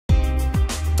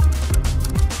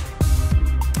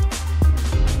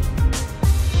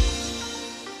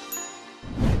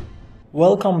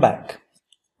Welcome back.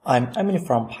 I'm Emily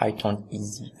from Python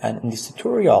Easy, and in this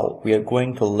tutorial we are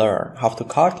going to learn how to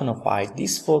cartoonify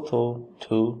this photo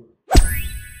to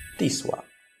this one.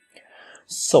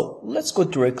 So let's go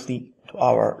directly to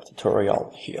our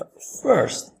tutorial here.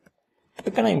 First,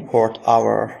 we're gonna import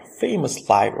our famous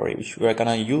library which we're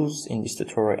gonna use in this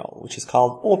tutorial, which is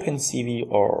called OpenCV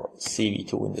or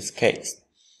CV2 in this case.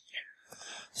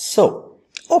 So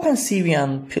OpenCV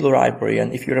and Pillow library,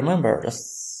 and if you remember,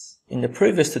 in the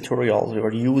previous tutorials we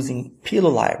were using Pillow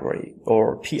library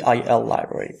or PIL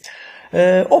library.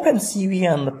 OpenCV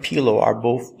and Pillow are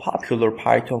both popular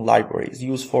Python libraries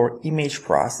used for image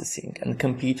processing and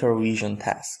computer vision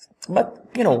tasks.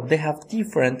 But, they have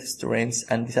different strengths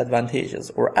and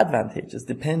disadvantages or advantages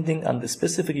depending on the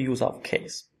specific use of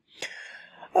case.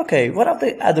 Okay, one of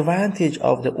the advantages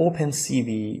of the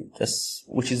OpenCV,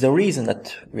 which is the reason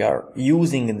that we are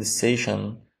using in this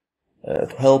session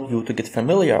to help you to get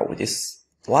familiar with this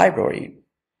library,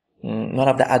 one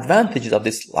of the advantages of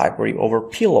this library over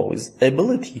Pillow is the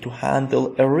ability to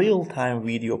handle a real-time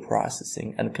video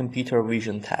processing and computer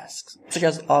vision tasks, such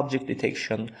as object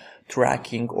detection,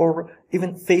 tracking, or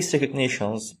even face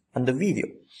recognitions on the video.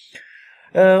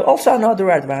 Also, another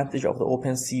advantage of the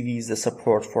OpenCV is the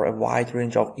support for a wide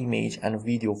range of image and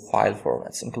video file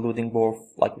formats, including both,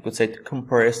 like we could say,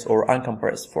 compressed or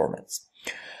uncompressed formats.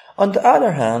 On the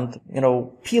other hand,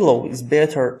 Pillow is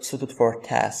better suited for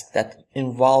tasks that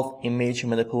involve image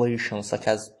manipulation, such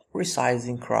as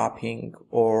resizing, cropping,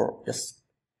 or just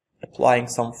applying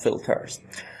some filters.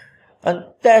 And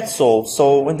that's all.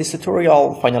 So in this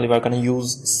tutorial, finally, we're going to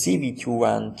use CV2,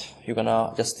 and you're going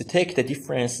to just detect the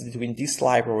difference between this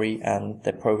library and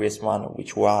the previous one,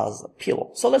 which was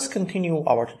Pillow. So let's continue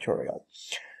our tutorial.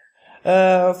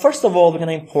 First of all, we're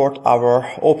going to import our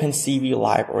OpenCV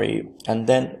library, and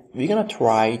then we're going to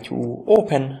try to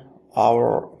open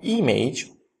our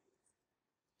image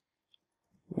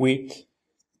with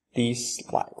this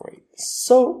library.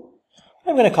 So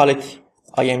I'm going to call it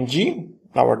img,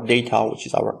 our data, which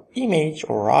is our image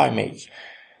or raw image,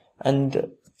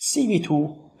 and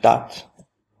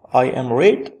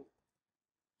cv2.imread,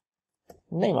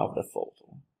 name of the photo.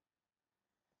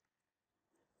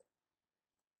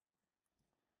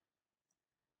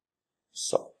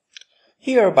 So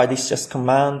here, by this just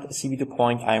command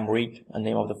cv2.imread and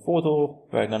name of the photo,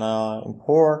 we're gonna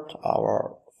import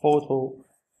our photo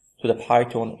to the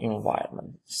Python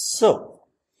environment. So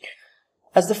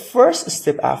as the first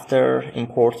step after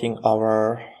importing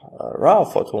our raw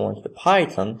photo into the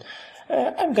Python,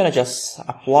 I'm gonna just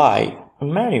apply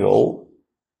manual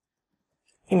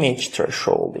image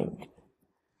thresholding.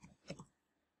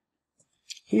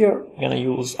 Here I'm gonna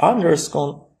use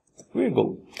underscore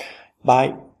virgule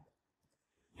by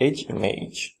edge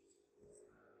image,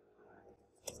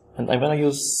 and I'm gonna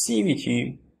use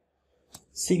cv2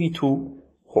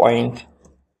 point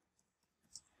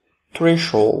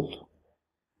threshold,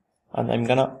 and I'm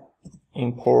gonna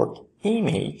import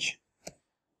image,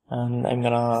 and I'm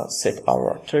gonna set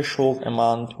our threshold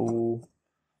amount to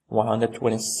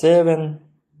 127,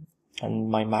 and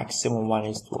my maximum one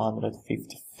is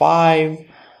 255,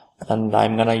 and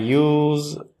I'm gonna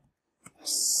use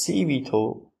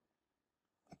cv2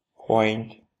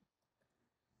 point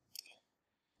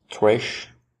thresh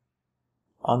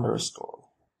underscore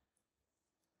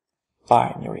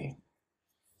binary.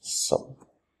 So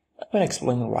I'm going to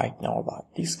explain right now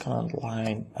about this command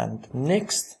line, and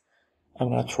next I'm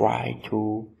going to try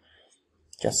to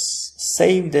just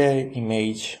save the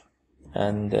image,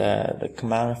 and the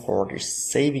command for this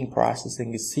saving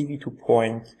processing is cv2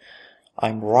 point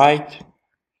imwrite,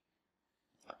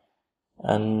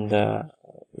 and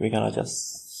we're gonna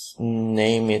just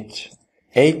name it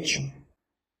edge.gpg,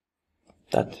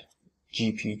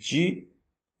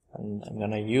 and I'm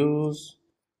gonna use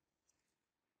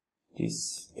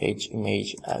this edge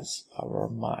image as our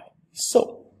mine.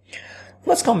 So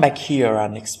let's come back here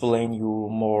and explain you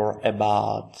more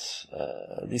about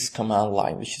this command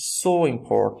line, which is so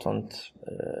important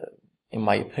in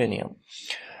my opinion.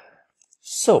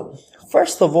 So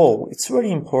first of all, it's very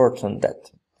important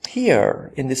that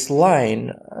here in this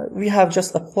line we have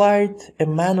just applied a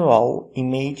manual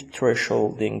image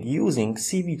thresholding using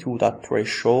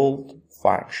cv2.threshold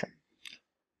function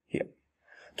here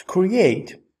to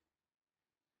create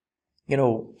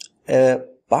a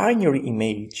binary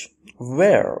image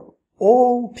where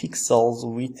all pixels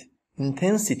with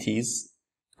intensities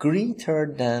greater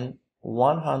than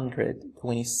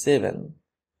 127,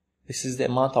 this is the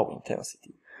amount of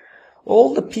intensity,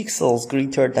 all the pixels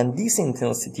greater than this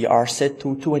intensity are set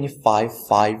to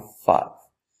 2555.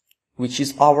 which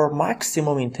is our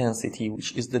maximum intensity, which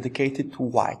is dedicated to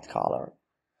white color.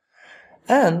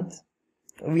 And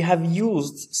we have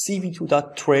used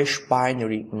cv2.trace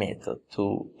binary method to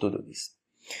do this.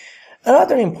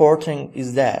 Another important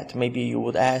is that maybe you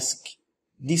would ask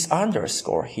this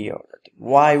underscore here,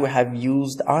 why we have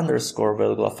used underscore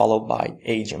value followed by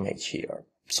age image here.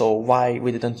 So why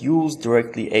we didn't use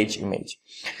directly age image?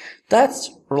 That's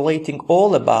relating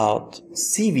all about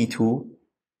cv2.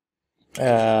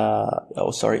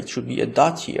 It should be a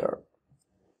dot here.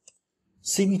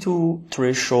 cv2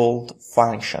 threshold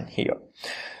function here.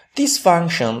 This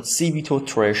function cv2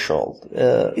 threshold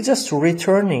is just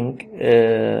returning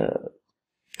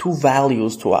two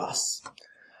values to us.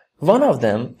 One of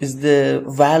them is the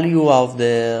value of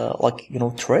the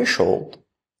threshold,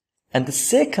 and the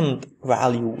second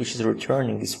value which is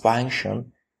returning this function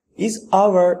is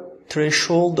our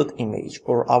threshold.image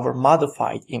or our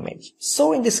modified image.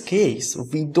 So in this case,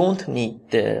 we don't need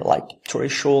the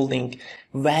thresholding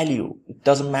value. It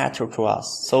doesn't matter to us.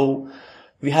 So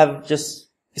we have just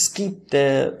skipped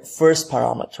the first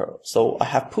parameter. So I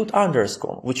have put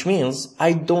underscore, which means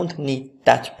I don't need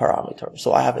that parameter.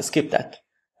 So I have skipped that.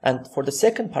 And for the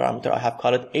second parameter, I have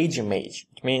called it age image,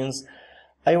 which means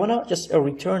I want just a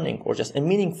returning or just a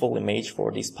meaningful image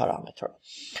for this parameter.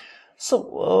 So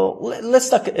let's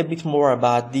talk a bit more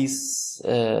about this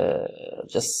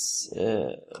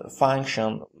function,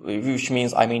 which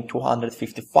means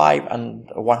 255 and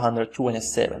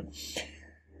 127.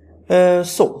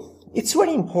 So it's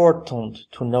very important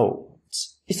to know.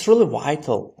 It's really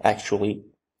vital, actually,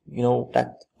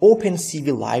 that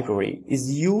OpenCV Library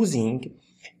is using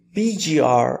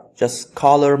BGR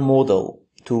color model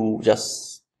to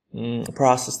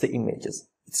process the images.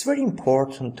 It's very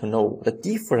important to know the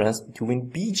difference between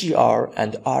BGR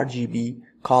and RGB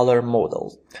color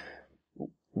models,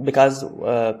 because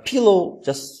Pillow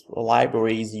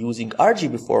library is using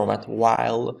RGB format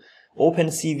while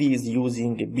OpenCV is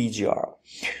using BGR.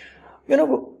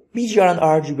 BGR and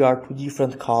RGB are two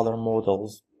different color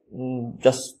models,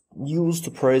 just used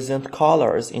to present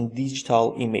colors in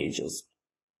digital images.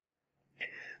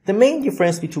 The main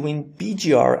difference between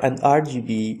BGR and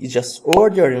RGB is just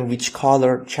order in which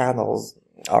color channels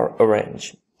are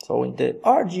arranged. So in the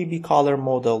RGB color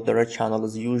model, the red channel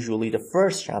is usually the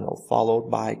first channel, followed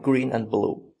by green and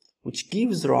blue, which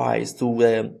gives rise to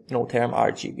the term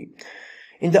RGB.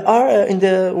 In the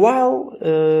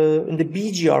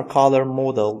BGR color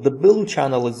model, the blue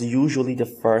channel is usually the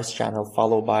first channel,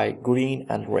 followed by green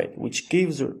and red, which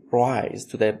gives rise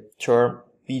to the term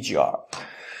BGR.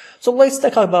 So let's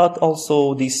talk about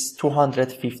also this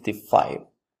 255.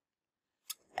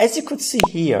 As you could see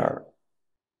here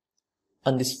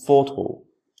on this photo,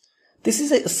 this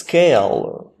is a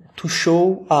scale to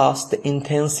show us the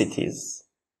intensities,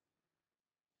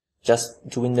 just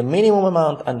between the minimum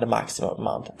amount and the maximum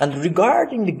amount. And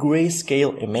regarding the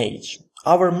grayscale image,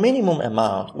 our minimum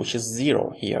amount, which is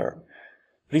 0 here,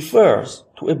 refers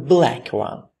to a black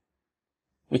one,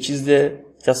 which is the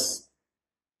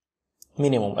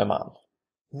minimum amount,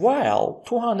 while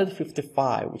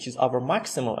 255, which is our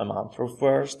maximum amount,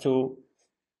 refers to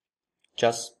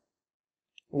just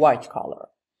white color.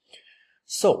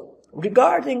 So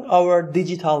regarding our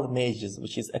digital images,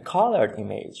 which is a colored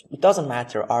image, it doesn't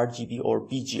matter RGB or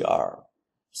BGR.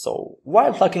 So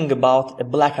while talking about a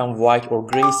black and white or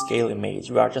grayscale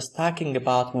image, we are just talking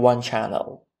about one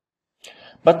channel.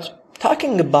 But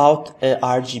talking about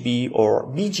RGB or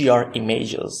BGR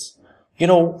images,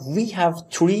 we have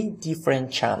 3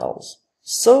 different channels.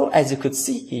 So as you could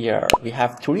see here, we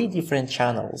have 3 different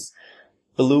channels: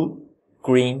 blue,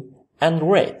 green,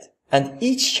 and red. And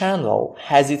each channel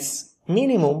has its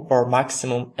minimum or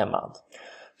maximum amount.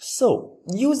 So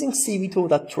using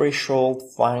cv2.threshold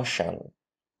function,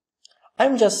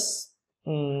 I'm just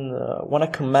want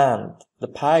to command the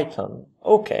Python,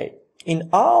 okay, in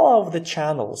all of the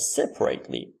channels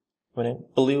separately,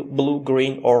 blue,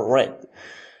 green, or red,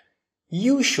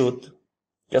 you should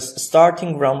just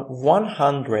starting from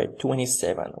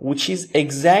 127, which is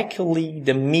exactly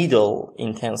the middle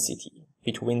intensity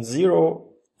between 0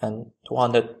 and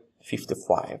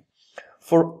 255.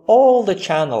 For all the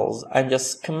channels, I'm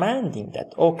just commanding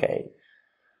that, okay,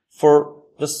 for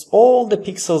just all the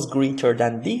pixels greater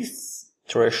than this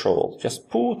threshold, just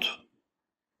put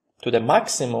to the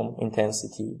maximum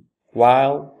intensity,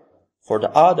 while for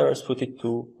the others, put it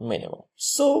to minimum.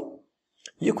 So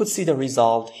you could see the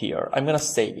result here. I'm going to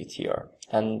save it here.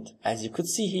 And as you could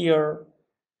see here,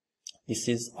 this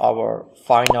is our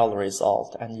final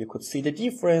result. And you could see the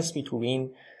difference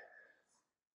between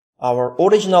our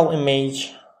original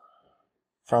image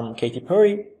from Katy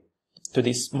Perry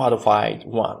this modified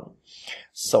one.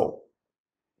 So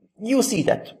you see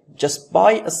that just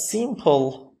by a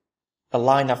simple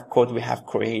line of code we have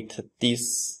created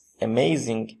this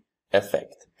amazing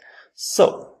effect.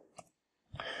 So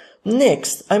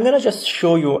next I'm gonna just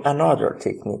show you another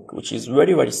technique which is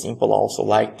very, very simple also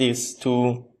like this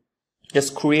to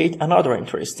just create another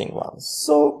interesting one.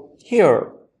 So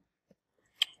here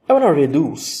I want to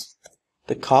reduce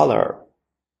the color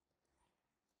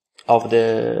of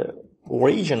the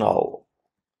original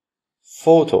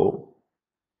photo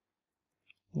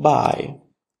by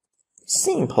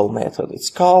simple method. It's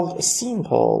called a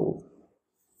simple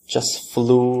just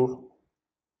floor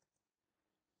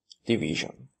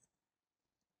division.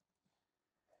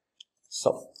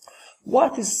 So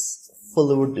what is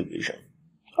floor division?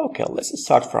 Okay, let's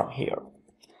start from here.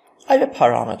 I have a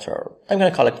parameter. I'm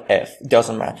going to call it f. It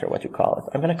doesn't matter what you call it.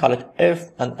 I'm going to call it f,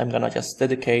 and I'm going to just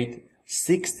dedicate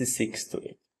 66 to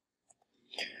it.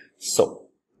 So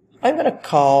I'm going to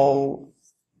call,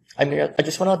 I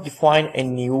just want to define a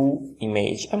new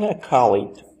image. I'm going to call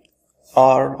it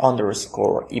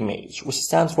r_image, which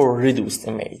stands for reduced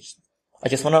image. I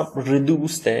just want to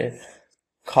reduce the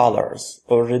colors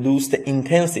or reduce the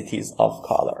intensities of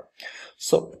color.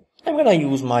 So I'm gonna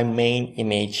use my main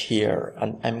image here,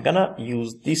 and I'm gonna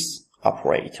use this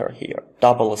operator here,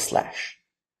 //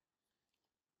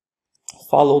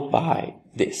 followed by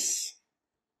this.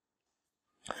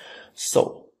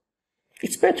 So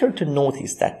it's better to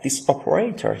notice that this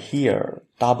operator here,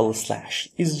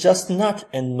 / is just not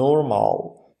a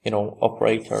normal,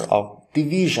 operator of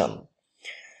division.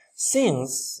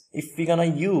 Since if we're gonna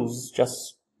use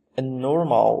just a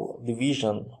normal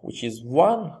division, which is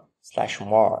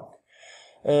 1/mark,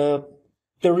 the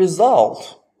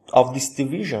result of this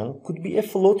division could be a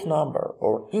float number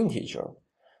or integer.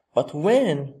 But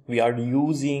when we are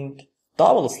using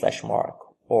 /mark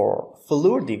or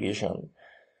floor division,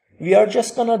 we are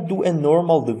just gonna do a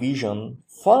normal division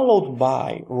followed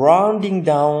by rounding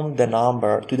down the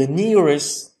number to the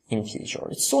nearest integer.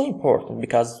 It's so important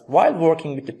because while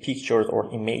working with the pictures or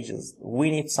images,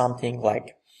 we need something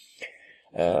like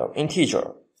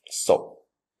integer. So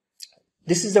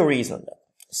this is the reason.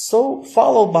 So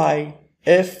followed by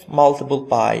f multiplied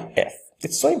by f.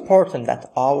 It's so important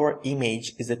that our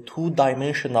image is a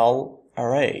two-dimensional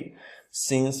array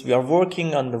since we are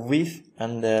working on the width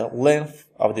and the length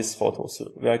of this photo.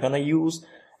 So we are going to use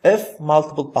f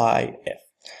multiplied by f.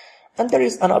 And there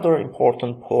is another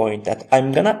important point that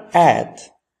I'm going to add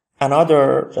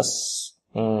another just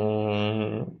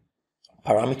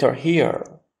parameter here,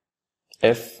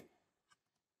 f,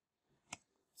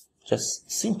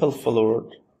 just simple floor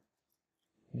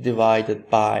divided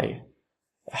by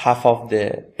half of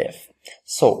the f.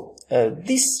 So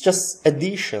this just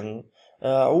addition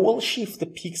will shift the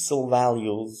pixel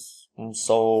values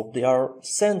so they are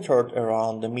centered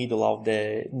around the middle of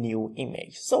the new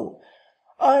image. So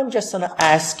I'm just gonna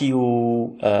ask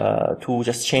you to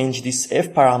just change this f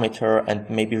parameter and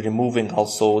maybe removing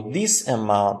also this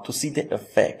amount to see the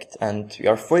effect, and you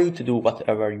are free to do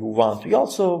whatever you want. You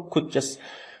also could just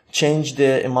change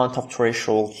the amount of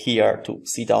threshold here to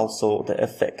see also the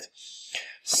effect.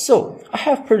 So I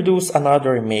have produced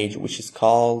another image which is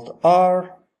called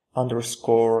r_image,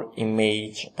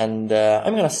 and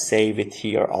I'm gonna save it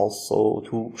here also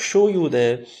to show you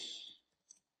the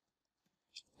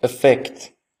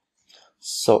effect.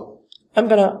 So I'm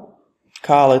gonna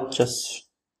call it just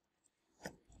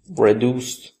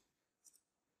reduced,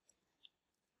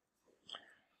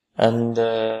 and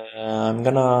I'm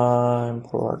gonna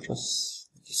import just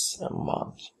this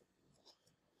amount.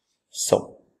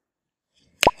 So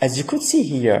as you could see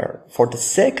here, for the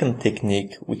second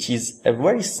technique, which is a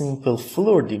very simple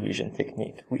floor division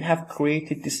technique, we have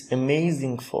created this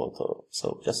amazing photo.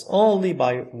 So just only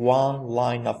by one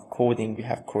line of coding we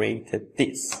have created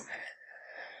this.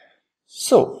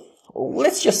 So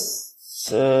let's just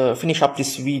finish up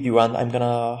this video, and I'm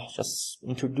gonna just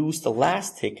introduce the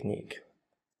last technique.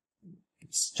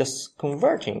 It's just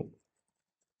converting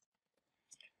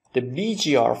the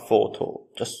BGR photo.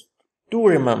 Just do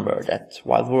remember that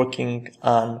while working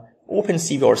on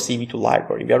OpenCV or CV2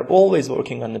 library, we are always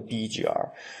working on the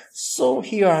BGR. So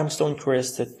here I'm so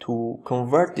interested to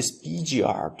convert this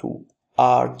BGR to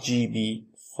RGB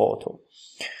photo.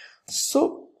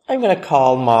 So I'm gonna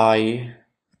call my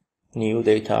new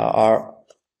data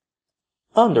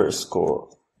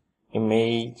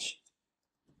r_image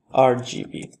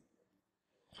RGB.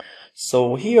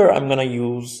 So here I'm gonna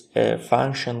use a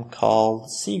function called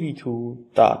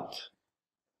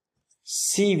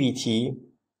cv2.cvt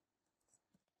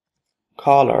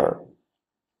color,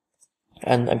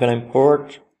 and I'm gonna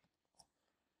import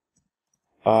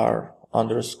R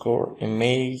underscore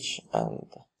image, and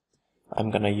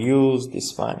I'm gonna use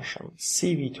this function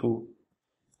cv2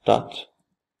 dot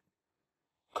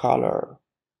color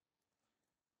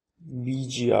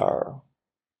BGR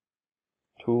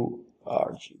to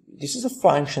RGB. This is a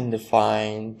function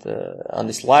defined on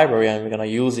this library, and we're gonna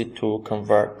use it to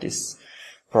convert this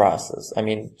process. I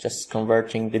mean, just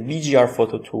converting the BGR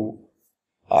photo to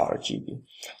RGB.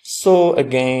 So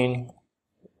again,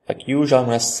 like usual, I'm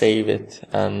gonna save it,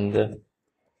 and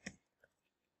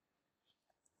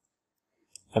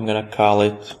I'm gonna call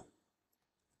it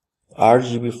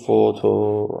RGB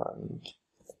photo, and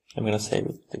I'm gonna save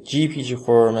it the GPG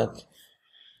format,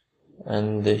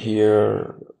 and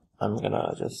here I'm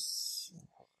gonna just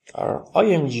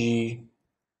img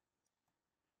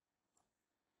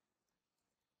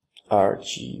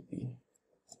RGB.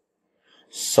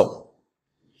 So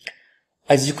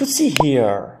as you could see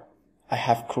here, I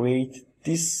have created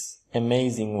this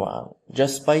amazing one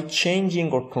just by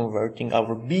changing or converting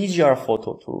our BGR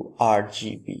photo to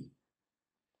RGB.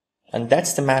 And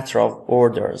that's the matter of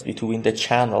orders between the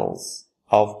channels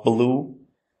of blue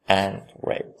and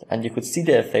red. And you could see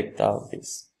the effect of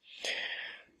this.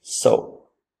 So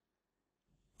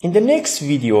in the next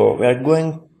video, we are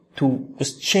going to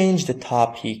just change the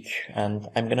topic, and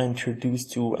I'm going to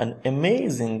introduce you an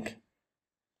amazing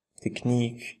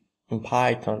technique in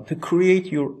Python to create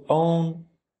your own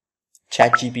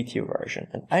ChatGPT version.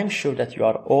 And I'm sure that you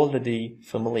are already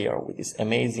familiar with this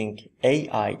amazing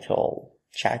AI tool,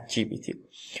 ChatGPT.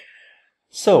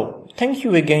 So thank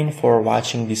you again for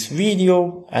watching this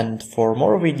video, and for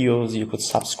more videos you could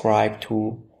subscribe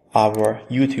to our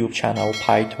YouTube channel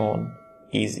Python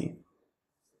Easy.